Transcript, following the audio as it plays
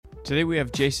Today we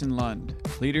have Jason Lund,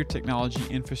 Leader Technology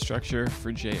Infrastructure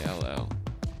for JLL.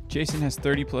 Jason has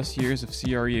 30 plus years of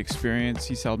CRE experience.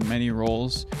 He's held many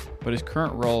roles, but his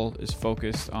current role is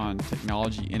focused on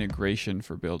technology integration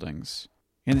for buildings.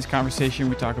 In this conversation,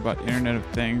 we talk about Internet of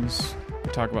Things,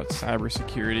 we talk about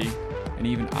cybersecurity, and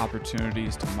even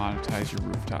opportunities to monetize your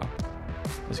rooftop.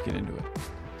 Let's get into it.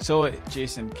 So,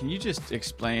 Jason, can you just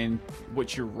explain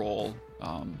what your role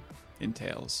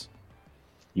entails?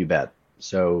 You bet.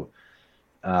 So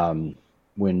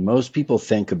when most people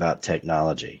think about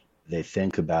technology, they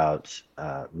think about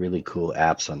really cool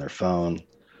apps on their phone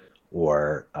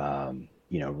or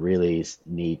really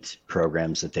neat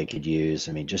programs that they could use.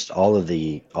 I mean, just all of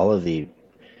the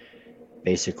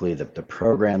basically the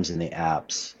programs and the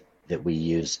apps that we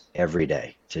use every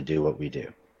day to do what we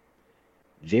do.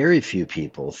 Very few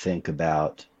people think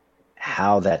about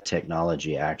how that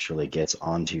technology actually gets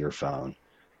onto your phone,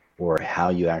 or how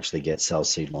you actually get cell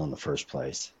signal in the first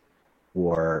place,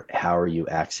 or how are you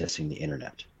accessing the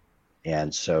internet.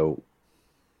 And so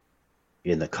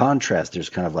in the contrast,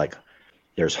 there's kind of like,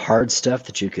 there's hard stuff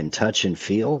that you can touch and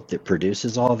feel that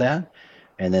produces all that.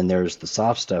 And then there's the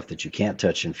soft stuff that you can't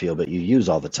touch and feel, but you use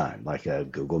all the time, like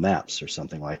Google Maps or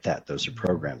something like that. Those are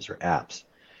programs or apps.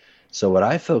 So what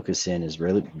I focus in is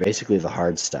really basically the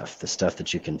hard stuff, the stuff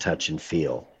that you can touch and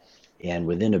feel. And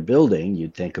within a building,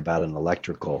 you'd think about an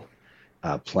electrical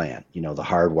plant, the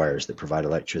hard wires that provide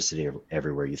electricity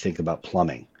everywhere. You think about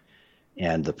plumbing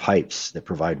and the pipes that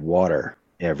provide water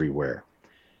everywhere.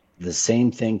 The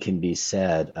same thing can be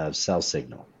said of cell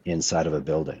signal inside of a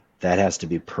building. That has to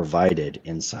be provided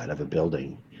inside of a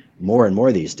building more and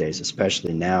more these days,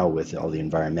 especially now with all the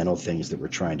environmental things that we're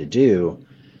trying to do.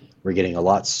 We're getting a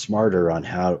lot smarter on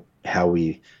how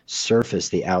we surface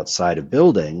the outside of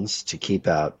buildings to keep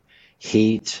out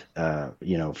heat,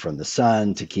 from the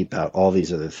sun, to keep out all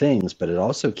these other things, but it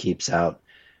also keeps out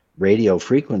radio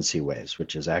frequency waves,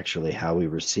 which is actually how we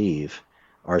receive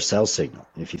our cell signal.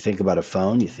 If you think about a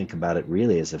phone, you think about it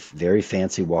really as a very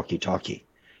fancy walkie-talkie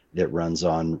that runs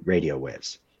on radio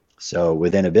waves. So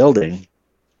within a building,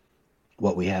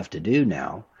 what we have to do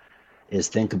now is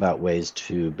think about ways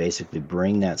to basically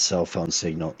bring that cell phone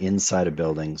signal inside of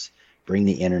buildings, bring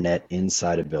the internet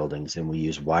inside of buildings, and we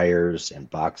use wires and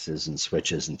boxes and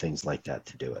switches and things like that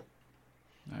to do it.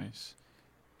 Nice.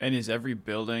 And is every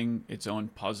building its own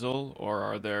puzzle, or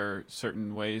are there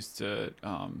certain ways to,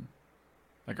 are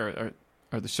there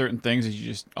certain things that you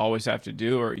just always have to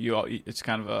do, or it's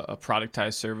kind of a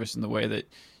productized service in the way that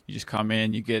you just come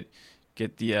in, you get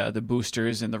the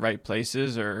boosters in the right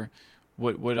places, or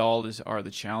what are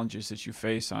the challenges that you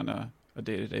face on a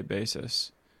day-to-day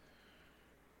basis?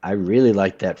 I really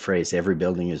like that phrase, every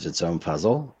building is its own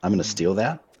puzzle. I'm going to steal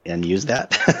that and use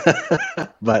that.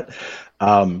 But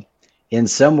in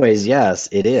some ways, yes,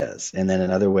 it is. And then in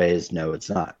other ways, no,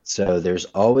 it's not. So there's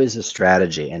always a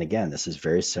strategy. And again, this is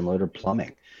very similar to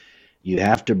plumbing. You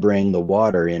have to bring the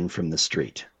water in from the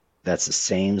street. That's the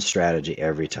same strategy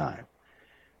every time.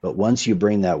 But once you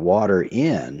bring that water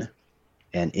in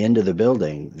and into the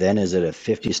building, then is it a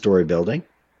 50-story building?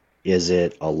 Is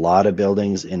it a lot of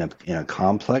buildings in a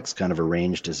complex kind of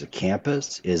arranged as a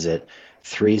campus? Is it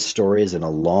 3 stories in a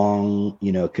long,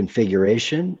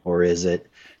 configuration? Or is it,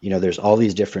 there's all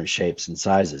these different shapes and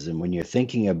sizes. And when you're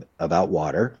thinking about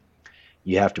water,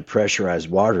 you have to pressurize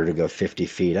water to go 50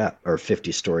 feet up or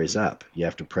 50 stories up. You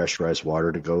have to pressurize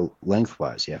water to go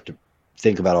lengthwise. You have to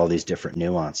think about all these different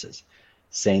nuances.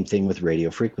 Same thing with radio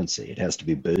frequency. It has to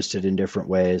be boosted in different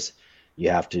ways.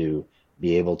 You have to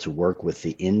be able to work with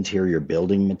the interior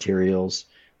building materials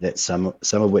that some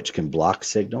of which can block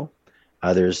signal,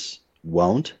 others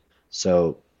won't.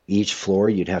 So each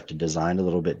floor you'd have to design a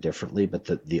little bit differently, but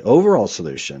the overall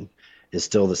solution is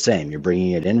still the same. You're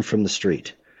bringing it in from the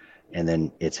street, and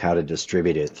then it's how to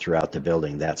distribute it throughout the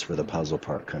building. That's where the puzzle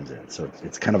part comes in. So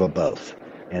it's kind of a both.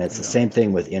 And it's the same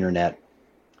thing with internet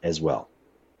as well.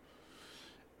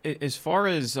 As far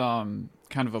as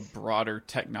kind of a broader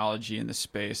technology in the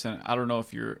space, and I don't know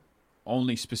if you're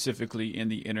only specifically in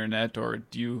the internet, or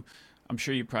I'm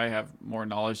sure you probably have more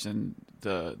knowledge than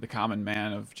the common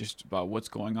man of just about what's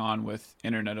going on with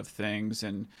Internet of Things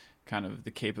and kind of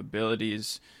the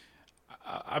capabilities.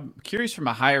 I'm curious from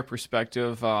a higher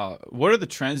perspective, what are the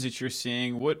trends that you're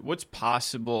seeing? What's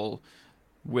possible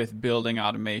with building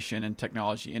automation and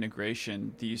technology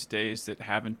integration these days that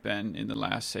haven't been in the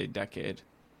last, say, decade?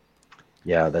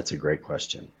 Yeah, that's a great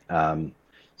question.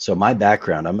 So my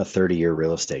background, I'm a 30-year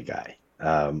real estate guy.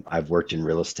 I've worked in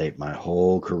real estate my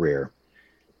whole career.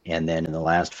 And then in the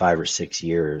last 5 or 6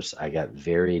 years, I got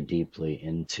very deeply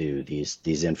into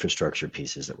these infrastructure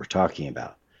pieces that we're talking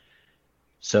about.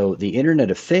 So the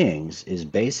Internet of Things is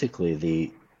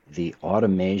basically the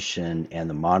automation and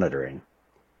the monitoring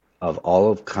of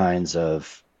all of kinds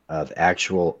of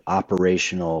actual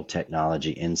operational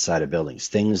technology inside of buildings.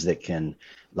 Things that can,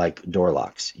 like door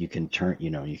locks. You can turn,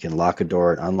 you can lock a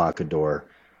door and unlock a door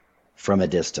from a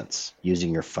distance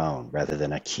using your phone rather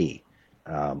than a key.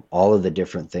 All of the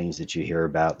different things that you hear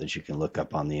about that you can look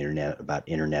up on the internet about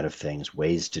Internet of Things,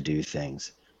 ways to do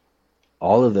things.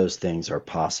 All of those things are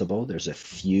possible. There's a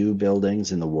few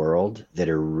buildings in the world that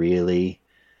are really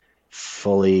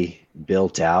fully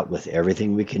built out with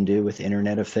everything we can do with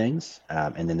Internet of Things.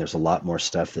 And then there's a lot more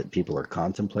stuff that people are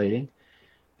contemplating.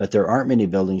 But there aren't many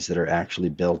buildings that are actually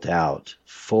built out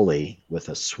fully with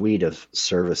a suite of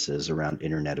services around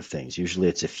Internet of Things. Usually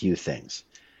it's a few things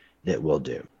that we'll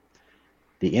do.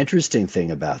 The interesting thing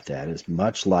about that is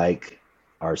much like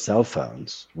our cell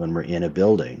phones, when we're in a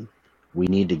building, we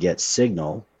need to get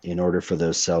signal in order for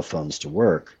those cell phones to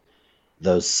work.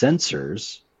 Those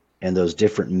sensors and those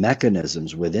different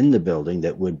mechanisms within the building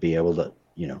that would be able to,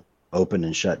 open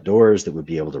and shut doors, that would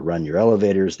be able to run your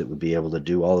elevators, that would be able to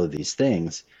do all of these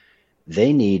things,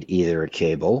 they need either a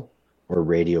cable or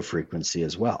radio frequency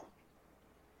as well.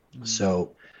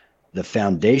 So the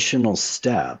foundational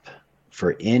step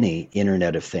for any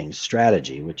Internet of Things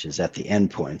strategy, which is at the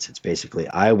endpoints, it's basically,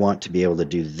 I want to be able to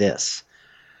do this.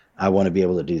 I want to be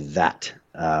able to do that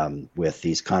with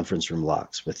these conference room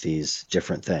locks, with these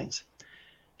different things.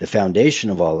 The foundation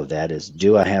of all of that is,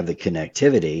 do I have the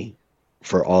connectivity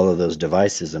for all of those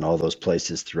devices and all those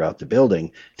places throughout the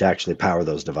building to actually power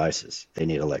those devices? They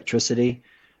need electricity,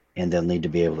 and they'll need to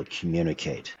be able to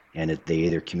communicate. And they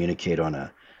either communicate on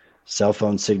a cell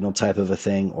phone signal type of a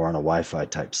thing or on a Wi-Fi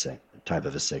type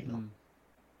of a signal.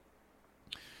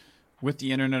 With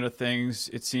the Internet of Things,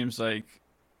 it seems like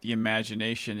the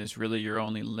imagination is really your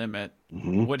only limit.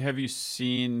 Mm-hmm. What have you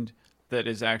seen that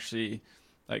is actually,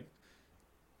 like,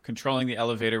 controlling the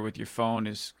elevator with your phone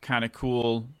is kind of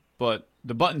cool, but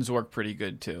the buttons work pretty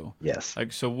good too. Yes.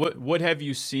 Like, so what have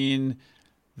you seen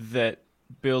that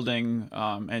building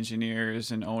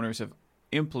engineers and owners have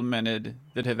implemented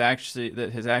that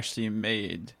has actually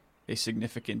made a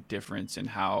significant difference in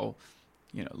how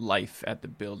life at the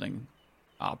building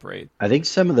operate? I think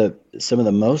some of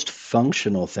the most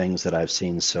functional things that I've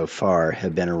seen so far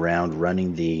have been around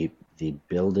running the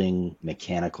building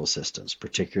mechanical systems,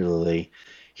 particularly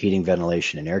heating,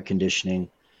 ventilation, and air conditioning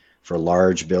for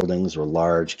large buildings or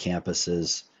large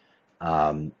campuses.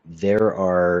 And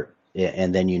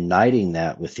then uniting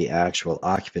that with the actual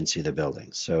occupancy of the building.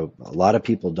 So a lot of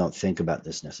people don't think about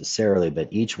this necessarily, but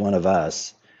each one of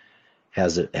us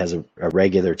has a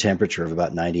regular temperature of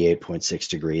about 98.6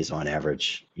 degrees on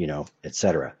average, et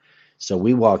cetera. So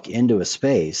we walk into a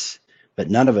space, but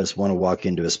none of us want to walk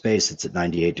into a space that's at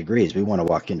 98 degrees. We want to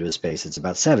walk into a space that's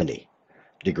about 70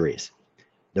 degrees.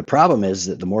 The problem is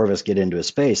that the more of us get into a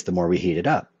space, the more we heat it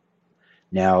up.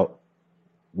 Now,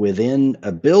 within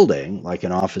a building, like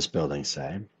an office building,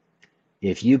 say,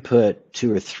 if you put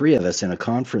 2 or 3 of us in a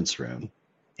conference room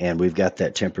and we've got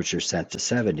that temperature set to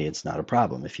 70, it's not a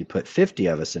problem. If you put 50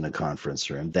 of us in a conference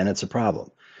room, then it's a problem.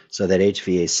 So that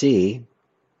HVAC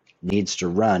needs to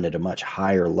run at a much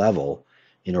higher level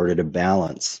in order to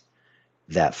balance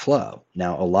that flow.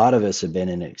 Now, a lot of us have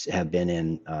been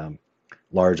in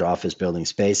large office building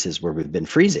spaces where we've been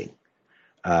freezing.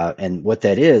 And what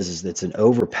that is it's an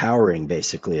overpowering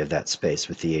basically of that space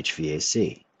with the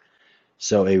HVAC.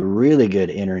 So a really good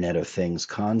Internet of Things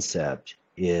concept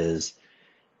is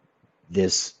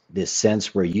this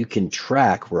sense where you can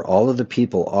track where all of the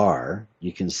people are,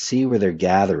 you can see where they're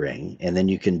gathering, and then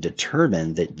you can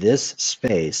determine that this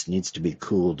space needs to be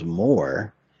cooled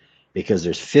more because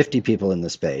there's 50 people in the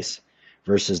space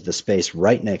versus the space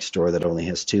right next door that only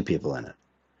has 2 people in it.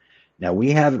 Now,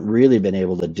 we haven't really been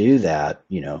able to do that,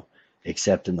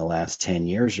 except in the last 10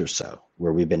 years or so,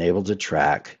 where we've been able to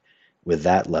track with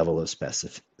that level of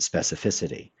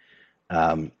specificity.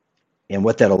 And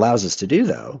what that allows us to do,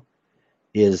 though,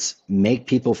 is make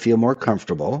people feel more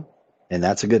comfortable, and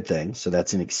that's a good thing. So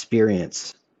that's an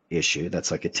experience issue.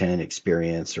 That's like a tenant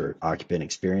experience or occupant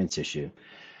experience issue.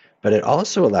 But it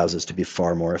also allows us to be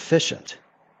far more efficient.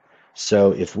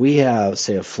 So if we have,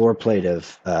 say, a floor plate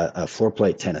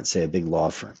tenant, say a big law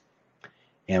firm,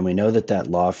 and we know that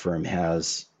law firm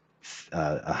has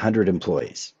 100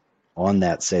 employees on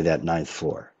that, say, that 9th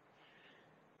floor,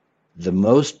 the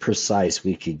most precise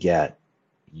we could get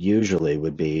usually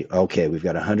would be, okay, we've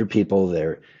got 100 people,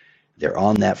 they're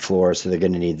on that floor, so they're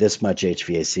going to need this much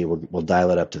HVAC, we'll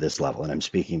dial it up to this level, and I'm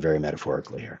speaking very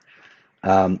metaphorically here.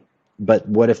 But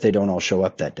what if they don't all show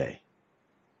up that day?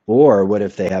 Or what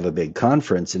if they have a big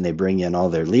conference and they bring in all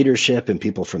their leadership and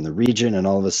people from the region, and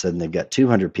all of a sudden they've got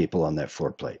 200 people on that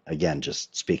floor plate? Again,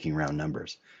 just speaking round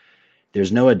numbers.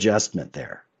 There's no adjustment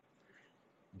there.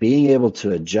 Being able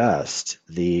to adjust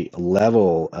the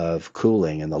level of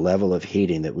cooling and the level of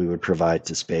heating that we would provide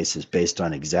to spaces based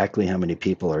on exactly how many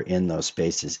people are in those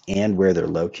spaces and where they're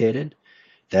located,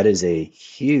 that is a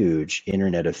huge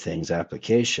Internet of Things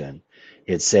application.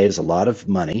 It saves a lot of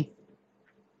money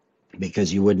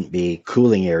because you wouldn't be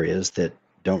cooling areas that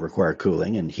don't require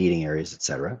cooling and heating areas,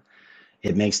 etc.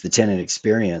 It makes the tenant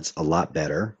experience a lot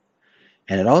better.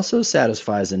 And it also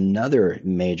satisfies another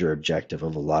major objective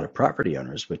of a lot of property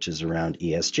owners, which is around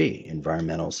ESG,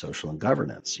 environmental, social, and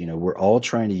governance. We're all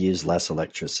trying to use less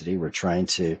electricity. We're trying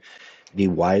to be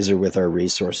wiser with our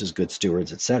resources, good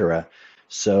stewards, etc.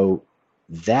 So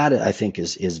that I think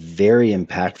is very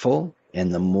impactful.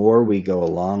 And the more we go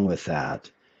along with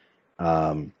that,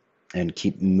 and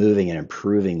keep moving and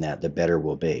improving that, the better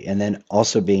we'll be. And then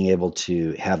also being able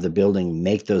to have the building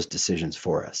make those decisions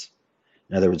for us.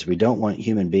 In other words, we don't want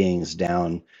human beings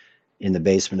down in the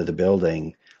basement of the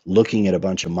building looking at a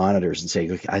bunch of monitors and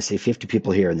saying, okay, I see 50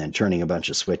 people here, and then turning a bunch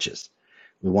of switches.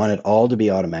 We want it all to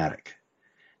be automatic.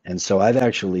 And so I've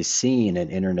actually seen an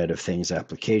Internet of Things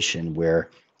application where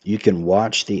you can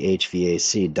watch the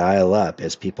HVAC dial up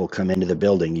as people come into the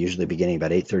building, usually beginning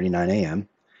about 8:39 a.m.,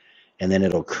 and then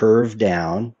it'll curve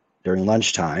down during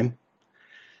lunchtime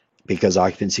because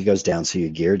occupancy goes down, so you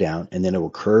gear down, and then it will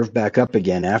curve back up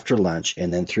again after lunch,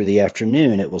 and then through the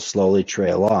afternoon it will slowly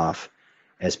trail off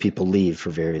as people leave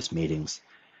for various meetings,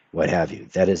 what have you.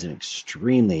 That is an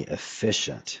extremely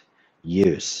efficient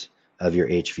use of your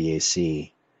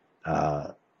HVAC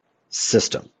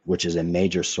system, which is a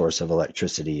major source of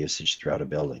electricity usage throughout a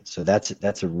building. So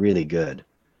that's a really good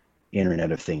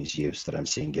Internet of Things use that I'm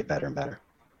seeing get better and better.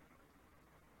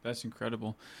 That's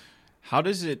incredible. How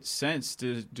does it sense?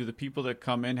 Do the people that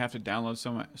come in have to download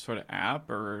some sort of app,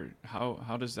 or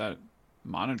how does that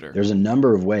monitor? There's a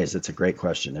number of ways. That's a great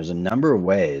question. There's a number of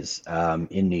ways.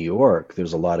 In New York,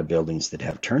 there's a lot of buildings that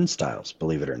have turnstiles,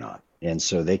 believe it or not. And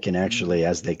so they can Mm, actually,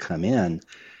 as they come in,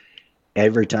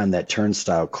 every time that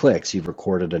turnstile clicks, you've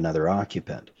recorded another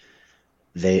occupant.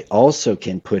 They also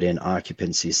can put in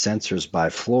occupancy sensors by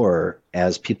floor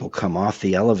as people come off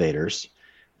the elevators.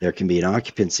 There can be an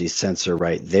occupancy sensor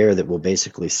right there that will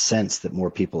basically sense that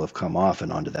more people have come off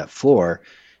and onto that floor,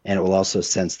 and it will also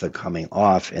sense them coming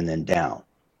off and then down,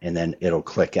 and then it'll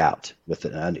click out with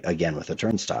again with a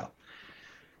turnstile.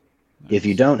 If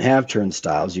you nice. don't have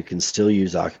turnstiles, you can still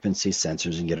use occupancy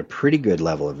sensors and get a pretty good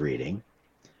level of reading.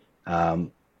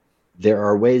 Um, there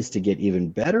are ways to get even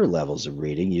better levels of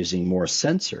reading using more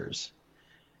sensors,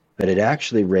 but it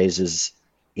actually raises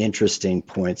interesting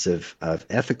points of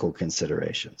ethical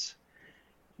considerations.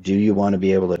 Do you want to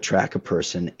be able to track a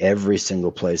person every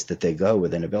single place that they go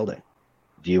within a building?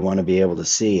 Do you want to be able to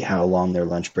see how long their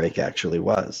lunch break actually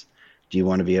was? Do you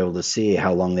want to be able to see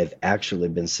how long they've actually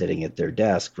been sitting at their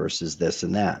desk versus this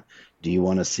and that? Do you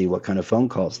want to see what kind of phone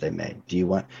calls they made? Do you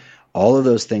want all of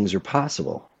those things are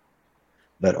possible,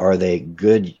 but are they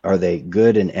good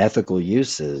and ethical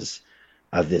uses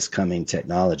of this coming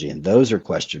technology? And those are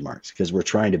question marks because we're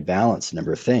trying to balance a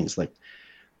number of things. Like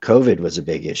COVID was a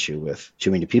big issue with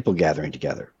too many people gathering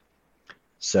together.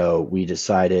 So we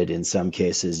decided in some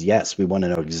cases, yes, we want to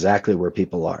know exactly where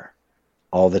people are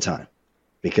all the time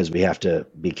because we have to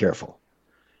be careful.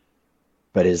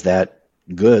 But is that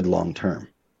good long term?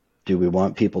 Do we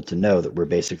want people to know that we're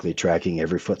basically tracking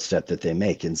every footstep that they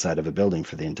make inside of a building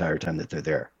for the entire time that they're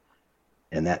there?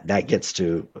 And that gets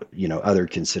to other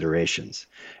considerations.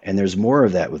 And there's more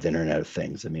of that with Internet of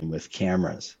Things. I mean, with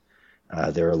cameras,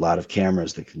 there are a lot of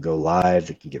cameras that can go live,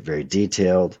 that can get very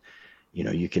detailed.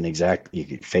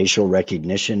 Facial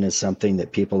recognition is something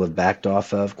that people have backed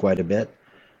off of quite a bit,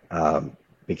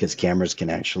 because cameras can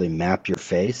actually map your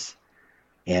face,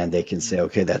 and they can say, Mm,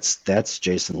 okay, that's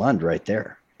Jason Lund right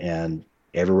there. And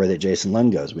everywhere that Jason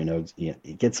Lund goes, we know,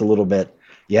 it gets a little bit.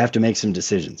 You have to make some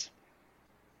decisions.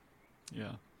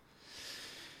 yeah.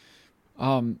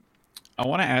 Um, I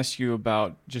want to ask you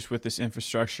about just with this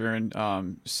infrastructure and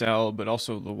cell, but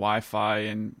also the Wi-Fi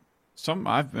and something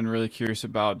I've been really curious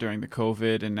about during the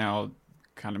COVID and now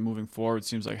kind of moving forward.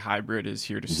 Seems like hybrid is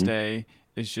here to Hmm. stay.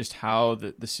 Is just how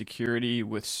the security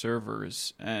with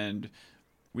servers, and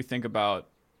we think about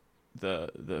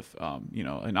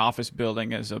an office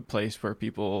building as a place where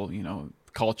people,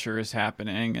 culture is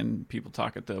happening and people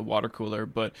talk at the water cooler,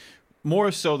 but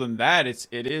more so than that,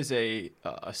 it is a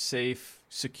safe,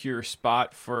 secure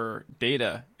spot for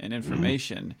data and Hmm.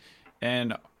 information.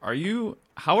 And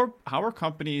how are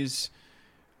companies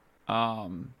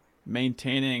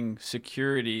maintaining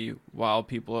security while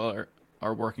people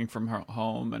are working from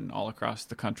home and all across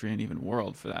the country and even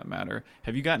world for that matter.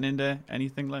 Have you gotten into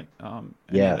anything like any of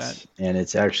that? Yes, and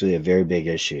it's actually a very big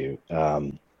issue.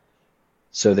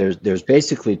 So there's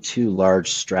basically two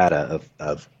large strata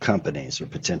of companies or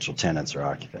potential tenants or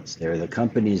occupants. There are the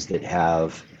companies that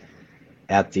have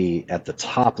at the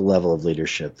top level of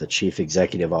leadership, the chief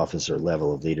executive officer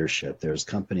level of leadership, there's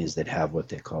companies that have what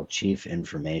they call chief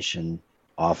information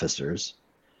officers,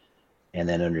 and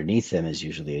then underneath them is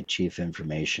usually a chief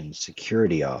information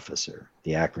security officer.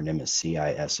 The acronym is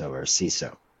CISO or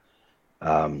CISO.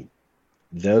 Um,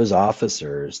 those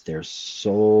officers, their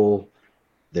sole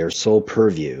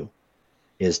purview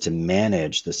is to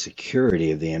manage the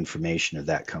security of the information of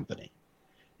that company.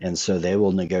 And so they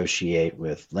will negotiate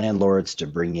with landlords to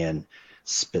bring in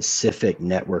specific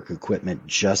network equipment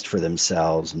just for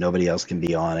themselves. Nobody else can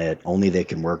be on it. Only they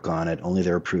can work on it. Only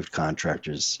their approved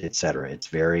contractors, et cetera. It's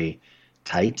very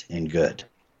tight and good.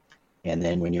 And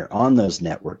then when you're on those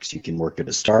networks, you can work at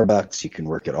a Starbucks, you can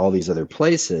work at all these other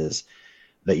places,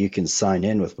 but you can sign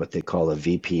in with what they call a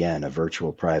VPN, a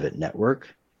virtual private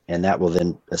network. And that will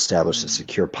then establish a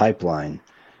secure pipeline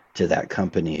to that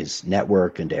company's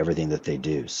network and to everything that they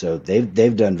do. So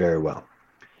they've done very well.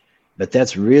 But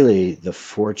that's really the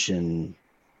Fortune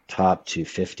top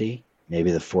 250,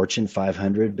 maybe the Fortune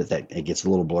 500, but that it gets a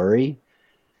little blurry.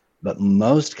 But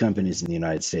most companies in the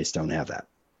United States don't have that.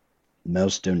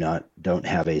 Most don't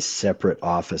have a separate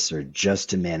officer just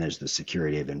to manage the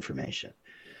security of information.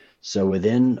 So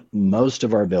within most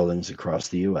of our buildings across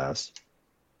the US,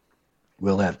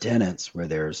 we'll have tenants where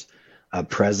there's a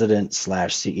president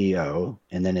slash CEO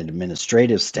and then an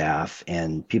administrative staff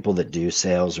and people that do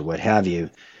sales or what have you,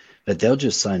 but they'll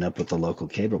just sign up with the local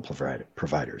cable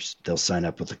providers. They'll sign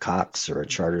up with a Cox or a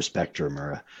Charter Spectrum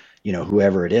or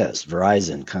whoever it is.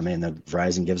 Verizon come in,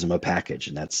 Verizon gives them a package,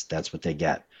 and that's what they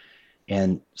get.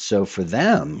 And so for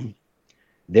them,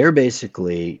 they're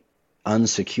basically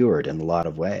unsecured in a lot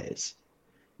of ways.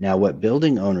 Now, what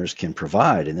building owners can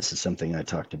provide, and this is something I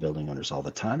talk to building owners all the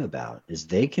time about, is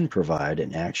they can provide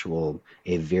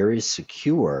a very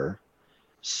secure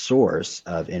source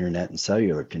of internet and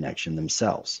cellular connection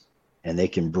themselves. And they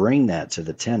can bring that to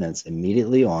the tenants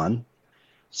immediately on.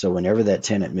 So whenever that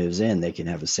tenant moves in, they can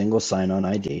have a single sign-on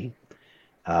ID,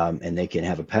 and they can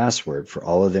have a password for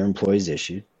all of their employees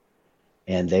issued.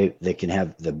 And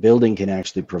the building can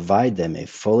actually provide them a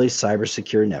fully cyber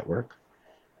secure network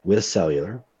with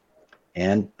cellular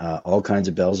and all kinds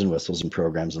of bells and whistles and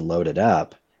programs, and load it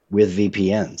up with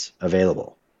VPNs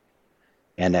available.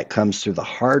 And that comes through the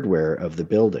hardware of the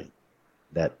building,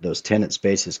 that those tenant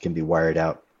spaces can be wired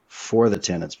out for the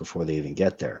tenants before they even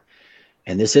get there.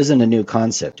 And this isn't a new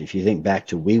concept. If you think back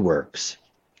to WeWork,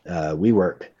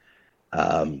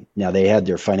 now they had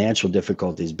their financial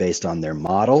difficulties based on their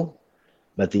model,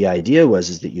 but the idea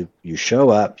is that you show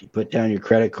up, you put down your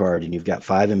credit card, and you've got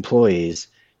 5 employees.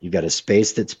 You've got a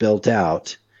space that's built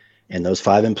out, and those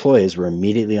 5 employees were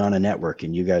immediately on a network,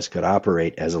 and you guys could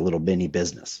operate as a little mini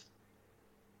business.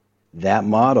 That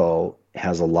model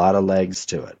has a lot of legs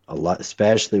to it,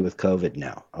 especially with COVID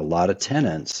now. A lot of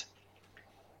tenants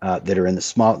that are in the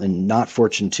small and not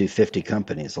Fortune 250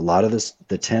 companies, a lot of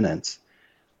the tenants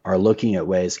are looking at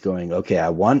ways going, okay, I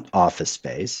want office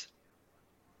space.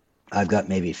 I've got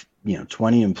maybe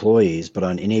 20 employees, but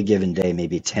on any given day,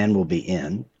 maybe 10 will be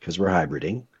in because we're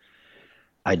hybriding.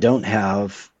 I don't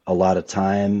have a lot of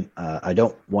time. I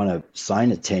don't want to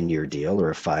sign a 10-year deal or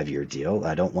a 5-year deal.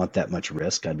 I don't want that much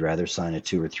risk. I'd rather sign a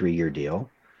 2 or 3-year deal.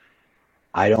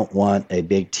 I don't want a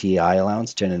big TI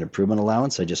allowance, tenant improvement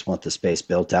allowance. I just want the space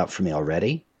built out for me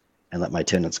already and let my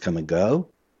tenants come and go.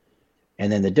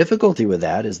 And then the difficulty with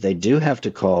that is they do have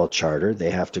to call Charter. They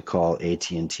have to call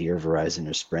AT&T or Verizon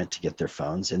or Sprint to get their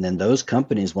phones. And then those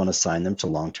companies want to sign them to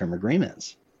long-term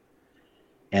agreements.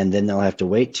 And then they'll have to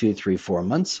wait 2, 3, 4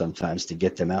 months sometimes to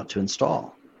get them out to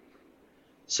install.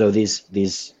 So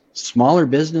these smaller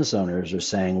business owners are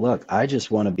saying, look, I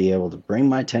just want to be able to bring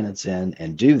my tenants in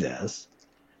and do this.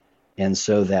 And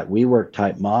so that WeWork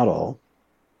type model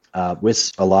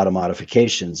with a lot of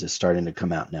modifications is starting to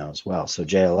come out now as well. So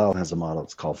JLL has a model,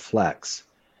 it's called Flex,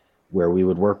 where we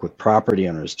would work with property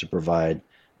owners to provide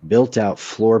built out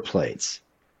floor plates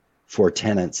for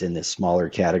tenants in this smaller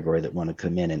category that want to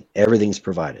come in, and everything's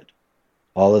provided.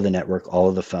 All of the network, all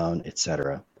of the phone, et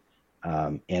cetera.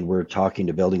 And we're talking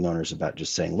to building owners about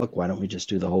just saying, look, why don't we just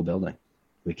do the whole building?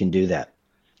 We can do that,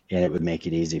 and it would make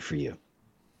it easy for you.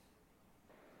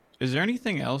 Is there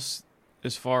anything else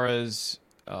as far as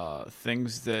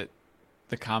things that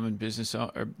the common business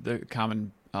or the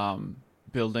common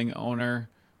building owner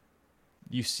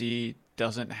you see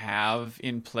doesn't have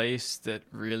in place that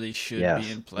really should be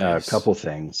Yes, in a place? couple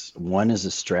things. One is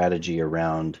a strategy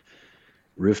around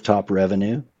rooftop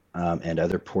revenue and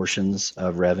other portions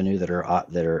of revenue that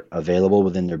are available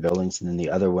within their buildings, and then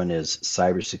the other one is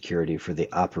cybersecurity for the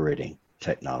operating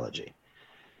technology.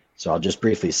 So I'll just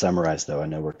briefly summarize, though I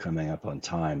know we're coming up on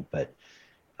time, but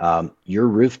your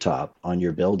rooftop on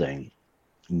your building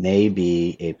may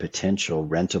be a potential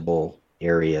rentable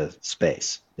area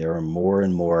space. There are more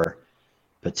and more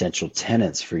potential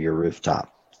tenants for your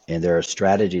rooftop, and there are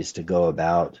strategies to go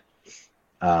about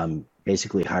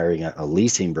basically hiring a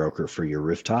leasing broker for your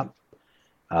rooftop.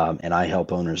 And I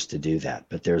help owners to do that.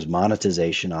 But there's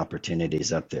monetization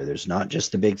opportunities up there. There's not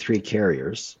just the big three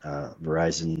carriers,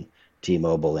 Verizon,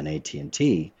 T-Mobile, and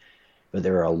AT&T, but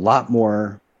there are a lot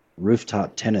more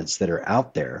rooftop tenants that are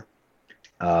out there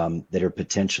that are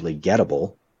potentially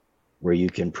gettable, where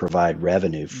you can provide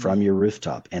revenue Mm, from your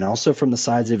rooftop and also from the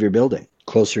sides of your building,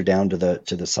 closer down to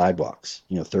the sidewalks,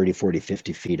 30, 40,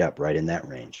 50 feet up, right in that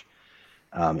range,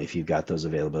 if you've got those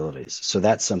availabilities. So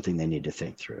that's something they need to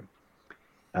think through.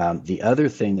 The other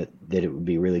thing that it would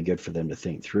be really good for them to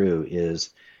think through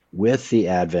is, with the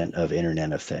advent of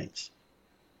Internet of Things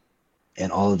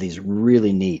and all of these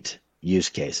really neat use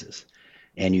cases,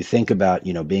 and you think about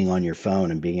being on your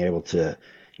phone and being able to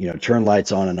turn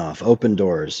lights on and off, open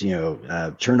doors,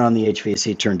 turn on the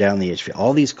HVAC, turn down the HVAC,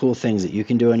 all these cool things that you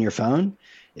can do on your phone.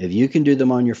 If you can do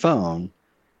them on your phone,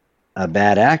 a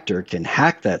bad actor can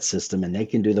hack that system and they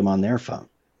can do them on their phone,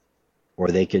 or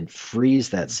they could freeze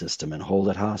that mm, system and hold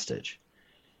it hostage,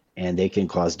 and they can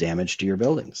cause damage to your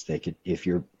buildings. They could, if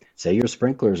your say your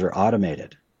sprinklers are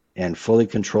automated and fully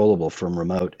controllable from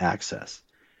remote access.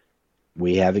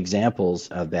 We have examples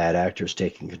of bad actors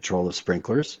taking control of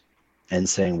sprinklers and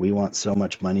saying, we want so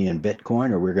much money in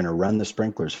Bitcoin, or we're going to run the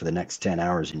sprinklers for the next 10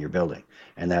 hours in your building.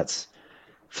 And that's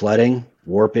flooding,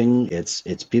 warping, it's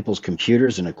people's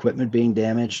computers and equipment being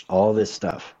damaged, all this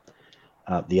stuff.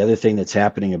 The other thing that's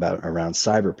happening around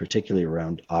cyber, particularly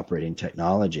around operating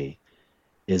technology,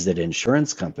 is that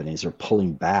insurance companies are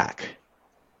pulling back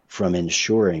from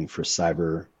insuring for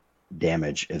cyber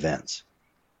damage events.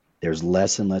 There's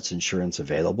less and less insurance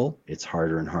available. It's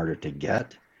harder and harder to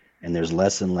get, and there's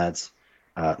less and less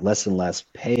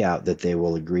payout that they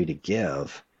will agree to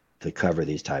give to cover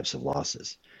these types of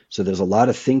losses. So there's a lot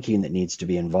of thinking that needs to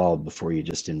be involved before you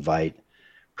just invite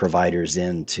providers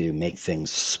in to make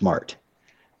things smart,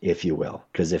 if you will.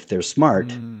 Because if they're smart,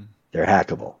 mm, they're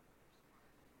hackable.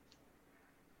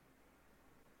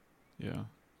 yeah.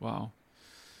 Wow.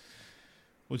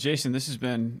 Well, Jason, this has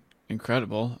been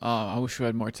incredible. I wish we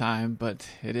had more time, but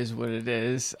it is what it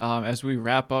is. As we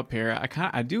wrap up here,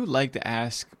 I do like to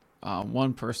ask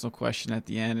one personal question at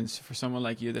the end, and for someone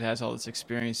like you that has all this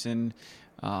experience in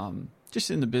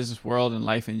just in the business world and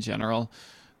life in general,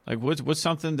 like what's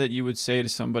something that you would say to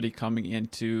somebody coming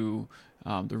into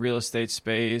the real estate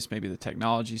space, maybe the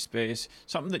technology space,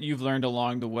 something that you've learned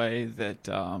along the way that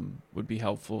would be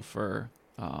helpful for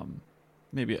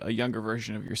maybe a younger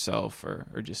version of yourself, or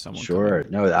just someone Sure.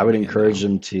 No, I would in encourage now.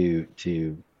 them to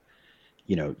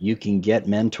you can get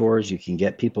mentors, you can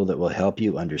get people that will help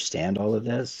you understand all of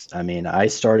this. I mean, I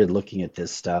started looking at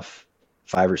this stuff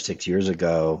 5 or 6 years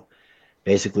ago,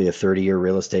 basically a 30-year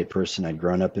real estate person. I'd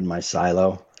grown up in my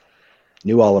silo,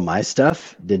 knew all of my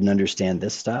stuff, didn't understand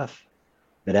this stuff.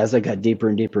 But as I got deeper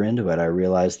and deeper into it, I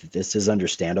realized that this is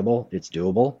understandable, it's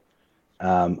doable.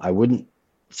 I wouldn't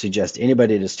suggest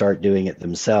anybody to start doing it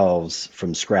themselves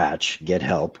from scratch. Get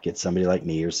help, get somebody like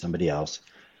me or somebody else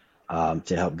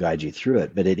to help guide you through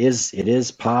it. But it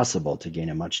is possible to gain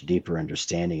a much deeper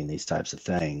understanding in these types of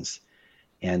things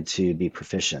and to be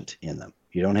proficient in them.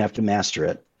 You don't have to master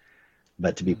it,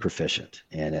 but to be Mm, proficient,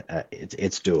 and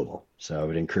it's doable. So I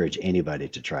would encourage anybody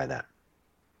to try that.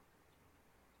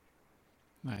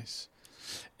 nice.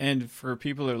 And for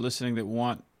people that are listening that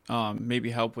want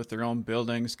maybe help with their own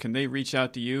buildings, can they reach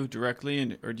out to you directly,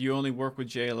 and or do you only work with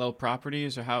JLL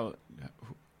properties, or how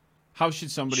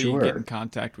should somebody get in Sure.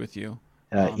 contact with you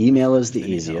Email is if the they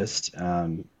need help? easiest.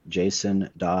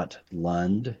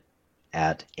 Jason.lund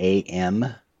at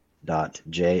am.jll.com.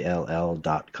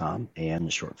 AM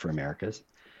is short for Americas.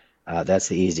 That's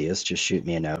the easiest. Just shoot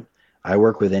me a note. I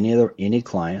work with any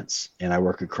clients, and I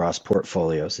work across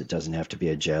portfolios. It doesn't have to be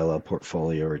a JLL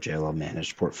portfolio or a JLL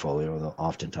managed portfolio, though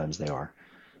oftentimes they are,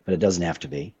 but it doesn't have to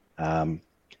be.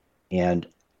 And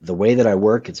the way that I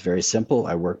work, it's very simple.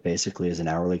 I work basically as an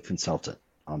hourly consultant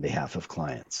on behalf of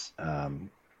clients. I'm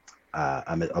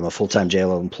a full-time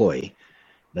JLL employee,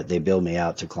 but they bill me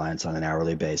out to clients on an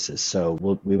hourly basis.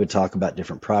 So we would talk about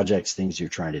different projects, things you're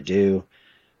trying to do,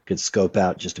 could scope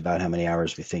out just about how many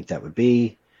hours we think that would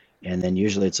be. And then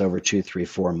usually it's over 2, 3,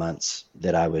 4 months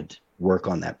that I would work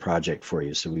on that project for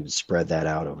you. So we would spread that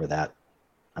out over that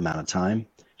amount of time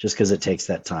just because it takes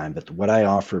that time. But what I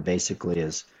offer basically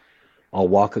is I'll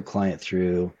walk a client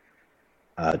through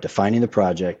defining the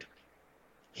project.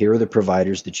 Here are the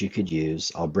providers that you could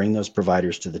use. I'll bring those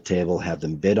providers to the table, have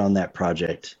them bid on that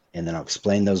project, and then I'll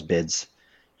explain those bids.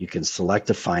 You can select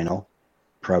a final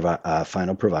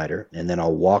provider, and then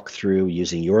I'll walk through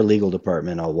using your legal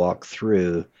department. I'll walk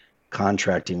through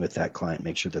contracting with that client,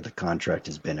 make sure that the contract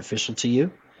is beneficial to you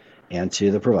and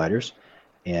to the providers,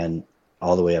 and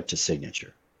all the way up to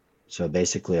signature. So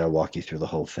basically, I'll walk you through the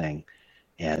whole thing.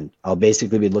 And I'll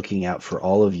basically be looking out for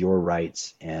all of your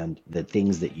rights and the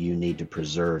things that you need to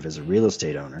preserve as a real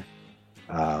estate owner,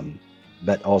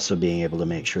 but also being able to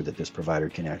make sure that this provider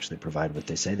can actually provide what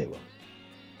they say they will.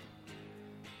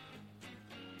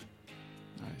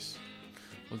 Nice.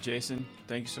 Well, Jason,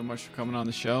 thank you so much for coming on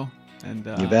the show. And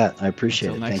you bet. I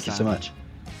appreciate it. Thank you so much.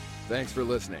 Thanks for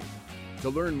listening. To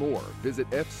learn more, visit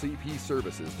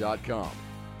fcpservices.com.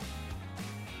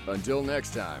 Until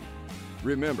next time,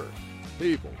 remember,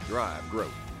 people drive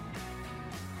growth.